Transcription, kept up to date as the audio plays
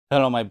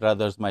Hello, my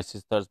brothers, my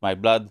sisters, my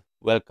blood.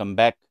 Welcome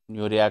back.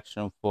 New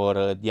reaction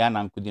for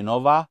Diana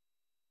Ankudinova.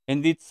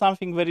 And it's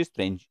something very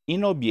strange.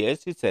 In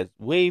OBS, it says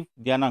Wave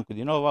Diana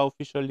Ankudinova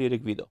official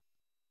lyric video.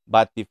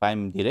 But if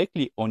I'm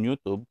directly on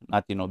YouTube,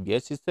 not in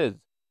OBS, it says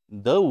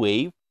The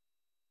Wave,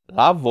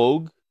 La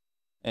Vogue,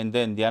 and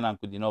then Diana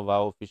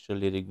Ankudinova official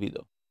lyric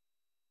video.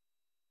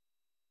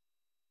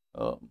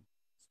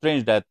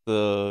 Strange that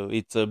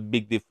it's a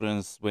big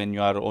difference when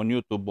you are on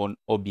YouTube on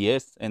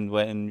OBS and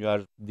when you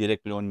are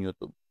directly on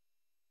YouTube.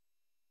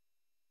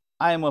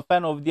 I am a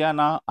fan of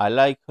Diana. I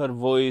like her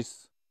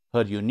voice,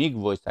 her unique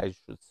voice, I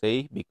should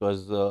say,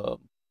 because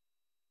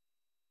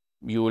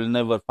you will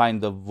never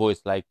find a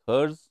voice like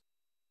hers.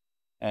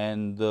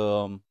 And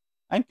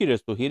I'm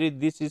curious to hear it.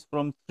 This is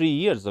from 3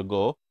 years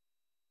ago.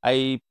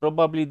 I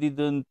probably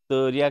didn't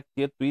react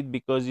yet to it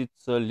because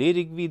it's a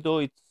lyric video.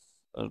 It's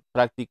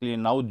practically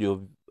an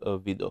audio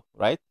video,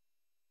 right?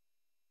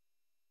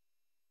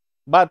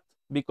 But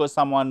because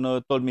someone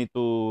told me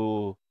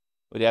to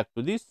react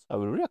to this, I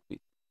will react to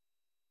it.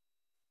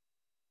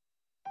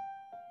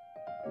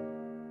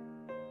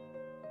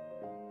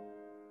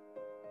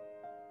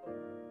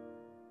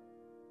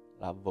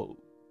 Bravo.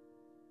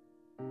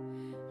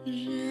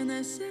 Je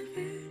ne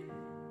serai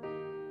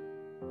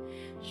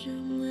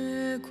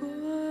jamais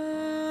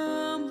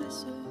comme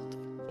les autres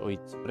So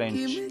it's qui French.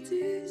 me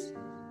disent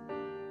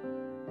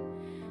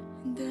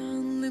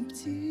dans le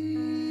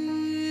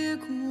petit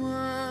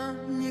coin,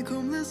 ni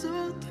comme les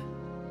autres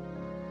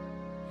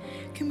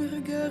qui me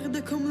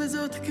regardent comme les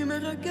autres qui me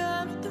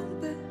regardent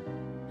tomber,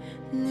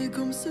 ni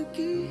comme ceux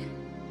qui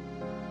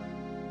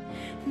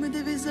me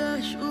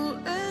dévisagent ou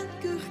un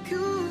cœur que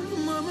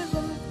me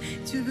rend.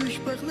 Tu veux je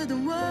parle de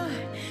moi,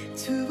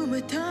 tu veux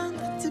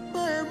m'étendre, tu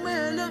pas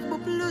aimer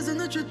l'herbe plus de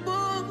notre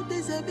bord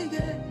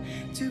déshabillé.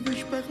 Tu veux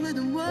je parle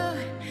de moi,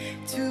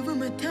 tu veux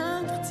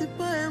m'étendre, tu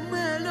pas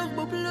aimer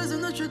l'herbe plus de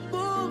notre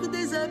bord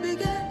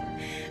déshabillé.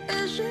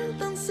 Et j'ai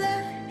dansé,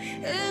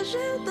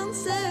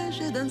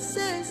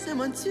 c'est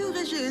menture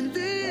et j'ai une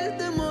vie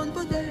de monde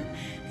volé,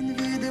 une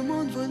vie de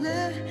monde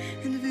volé,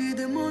 une vie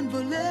de monde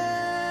volé.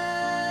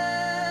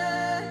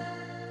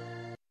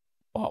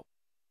 Wow.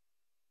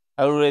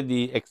 I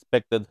already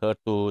expected her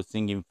to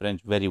sing in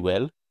French very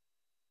well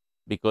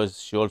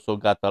because she also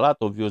got a lot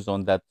of views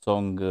on that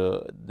song,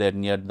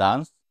 Dernier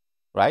Dance,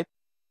 right?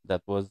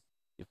 That was,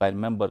 if I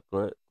remember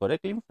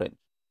correctly, in French.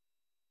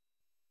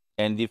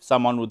 And if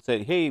someone would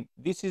say, hey,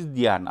 this is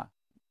Diana,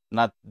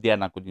 not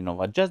Diana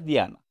Kudinova, just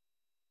Diana,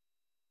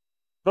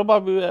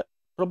 probably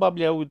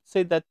I would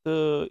say that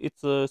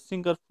it's a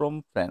singer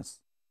from France.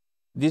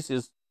 This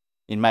is,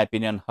 in my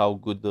opinion, how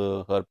good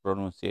her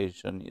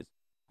pronunciation is.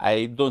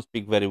 I don't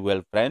speak very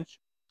well French.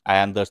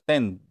 I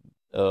understand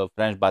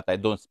French, but I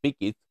don't speak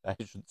it, I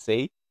should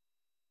say.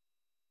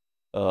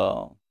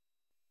 And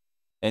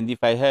if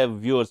I have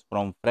viewers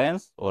from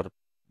France or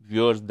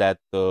viewers that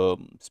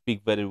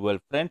speak very well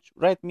French,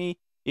 write me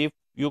if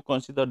you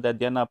consider that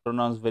Diana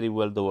pronounced very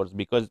well the words,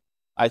 because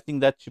I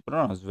think that she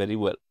pronounced very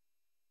well.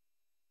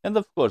 And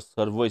of course,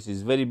 her voice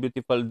is very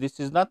beautiful. This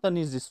is not an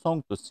easy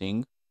song to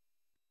sing.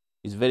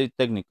 It's very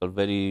technical,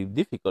 very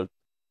difficult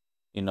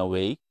in a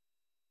way,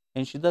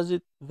 and she does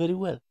it very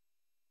well.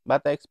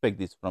 But I expect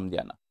this from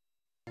Diana.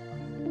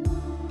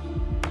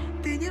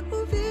 Ты не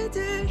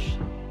увидишь,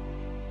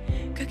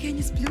 как я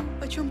не сплю,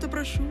 о чем-то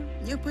прошу,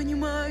 не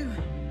понимаю.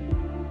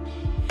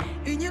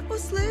 И не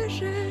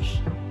услышишь,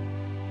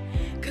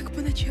 как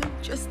по ночам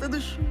часто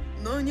дышу,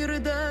 но не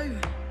рыдаю.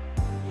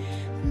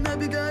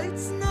 Набегает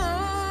снов,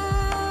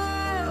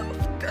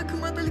 как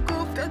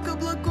мотыльков, как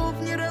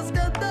облаков, не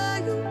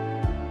разгадаю.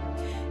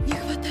 Не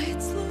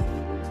хватает слов,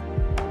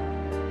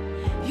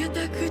 я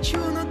так хочу,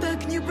 но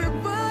так не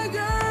бывает.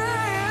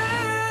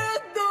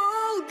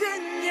 Долго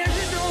не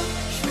веду,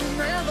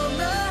 шумная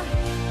волна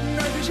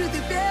набежит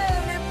и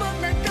пеной под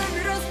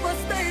ногами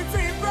распластается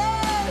и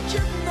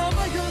плачет. Но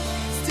поет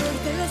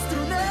стертая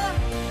струна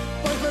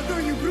под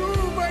ладонью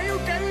грубою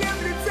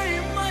колеблется и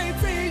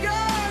мается. И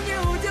я не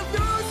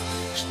удивлюсь,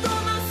 что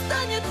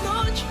настанет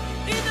ночь,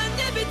 и на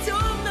небе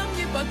темном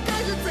не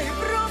покажется и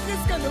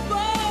проблеска, но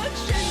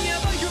больше не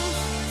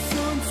боюсь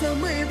солнца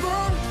моего,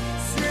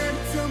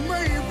 сердца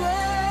моего.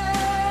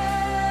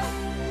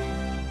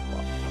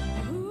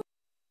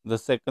 The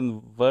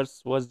second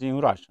verse was in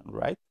Russian,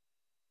 right?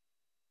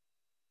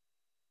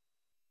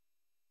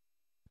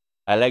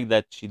 I like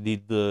that she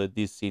did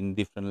this in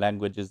different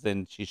languages,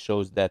 and she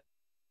shows that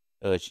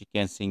she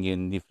can sing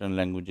in different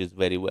languages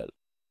very well.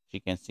 She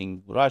can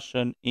sing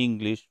Russian,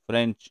 English,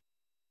 French,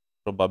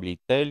 probably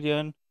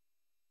Italian,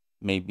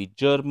 maybe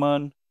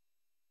German.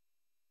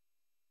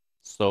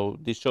 So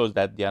this shows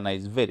that Diana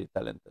is very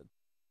talented.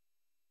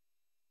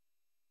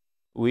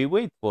 We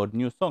wait for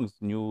new songs,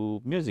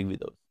 new music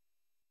videos.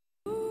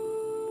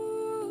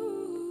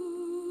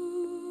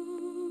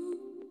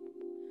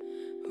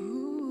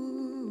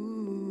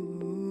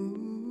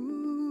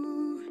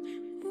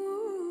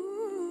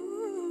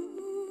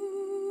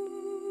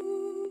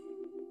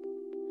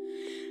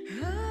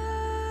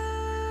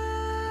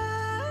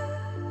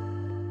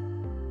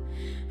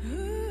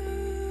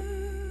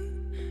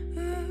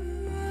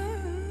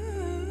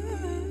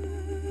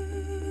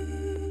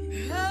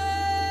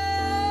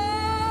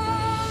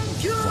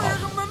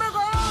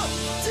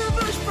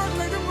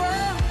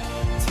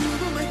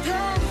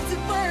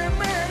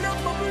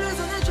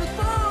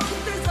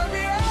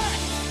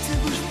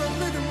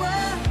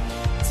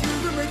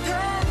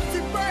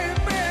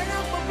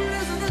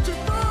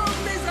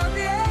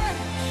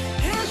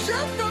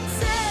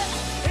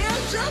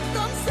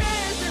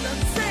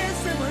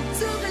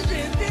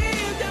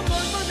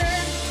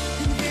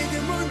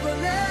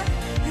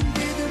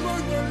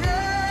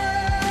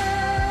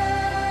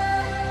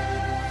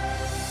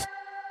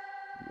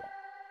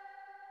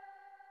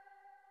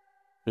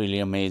 really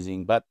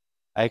amazing. But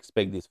I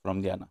expect this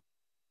from Diana.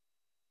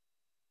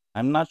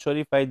 I'm not sure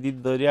if I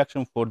did the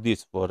reaction for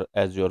this for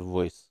As Your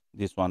Voice.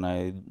 This one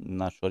I'm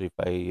not sure if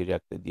I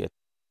reacted yet.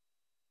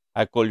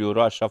 I Call You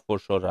Russia for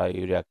sure I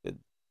reacted.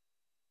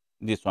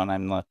 This one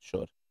I'm not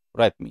sure.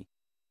 Write me.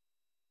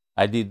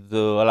 I did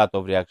a lot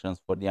of reactions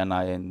for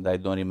Diana and I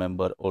don't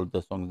remember all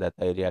the songs that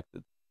I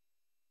reacted.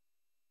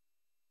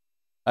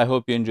 I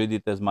hope you enjoyed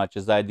it as much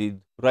as I did.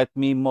 Write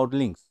me more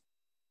links.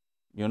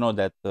 You know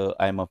that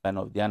I'm a fan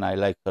of Diana. I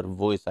like her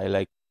voice. I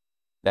like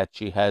that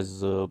she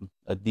has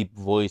a deep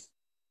voice,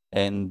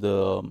 and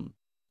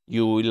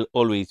you will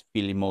always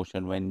feel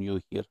emotion when you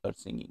hear her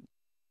singing.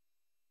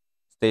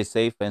 Stay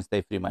safe and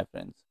stay free, my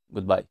friends.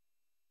 Goodbye.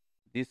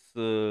 This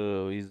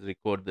is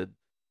recorded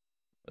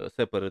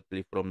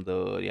separately from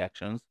the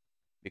reactions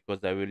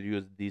because I will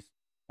use this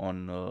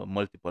on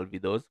multiple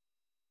videos.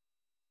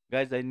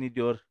 Guys, I need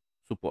your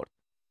support.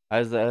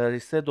 As I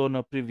said on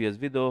a previous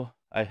video,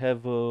 I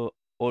have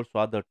also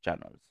other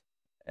channels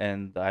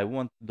and I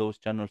want those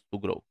channels to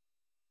grow.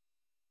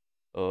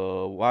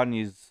 One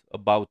is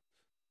about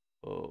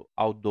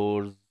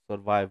outdoors,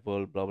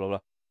 survival, blah blah blah,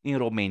 in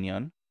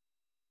Romanian,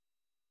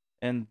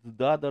 and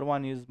the other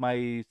one is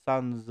my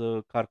son's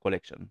car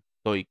collection,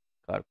 toy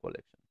car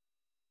collection,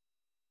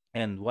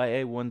 and why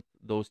I want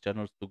those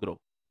channels to grow.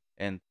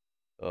 And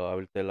I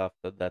will tell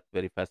after that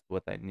very fast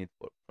what I need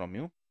from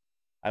you.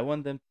 I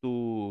want them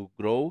to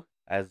grow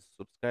as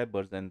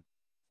subscribers and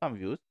some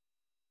views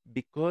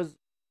because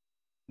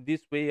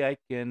this way I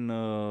can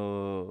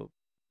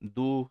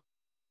do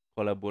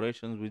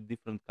collaborations with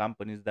different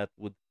companies that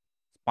would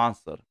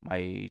sponsor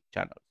my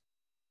channels.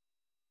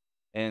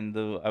 And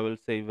I will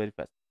say very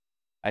fast.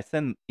 I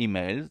sent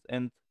emails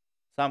and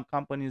some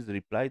companies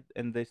replied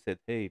and they said,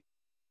 "Hey,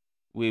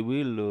 we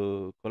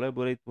will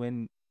collaborate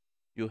when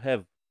you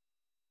have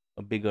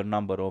a bigger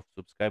number of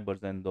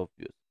subscribers and of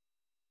views."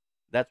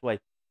 That's why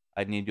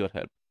I need your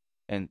help.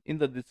 And in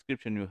the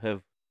description, you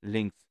have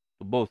links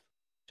to both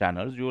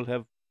channels. You will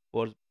have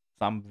for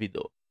some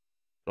video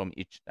from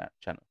each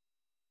channel.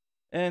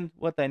 And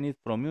what I need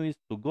from you is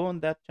to go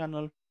on that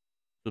channel,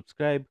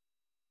 subscribe,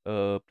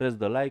 press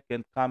the like,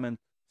 and comment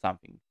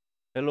something.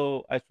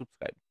 Hello, I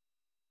subscribe.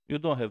 You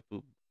don't have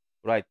to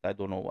write, I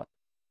don't know what.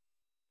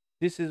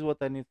 This is what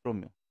I need from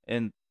you.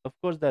 And of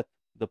course, that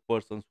the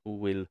persons who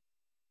will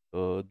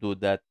do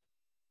that,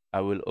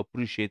 I will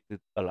appreciate it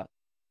a lot.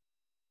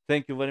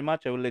 Thank you very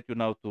much. I will let you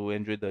now to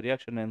enjoy the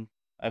reaction, and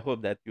I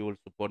hope that you will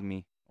support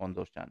me on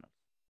those channels.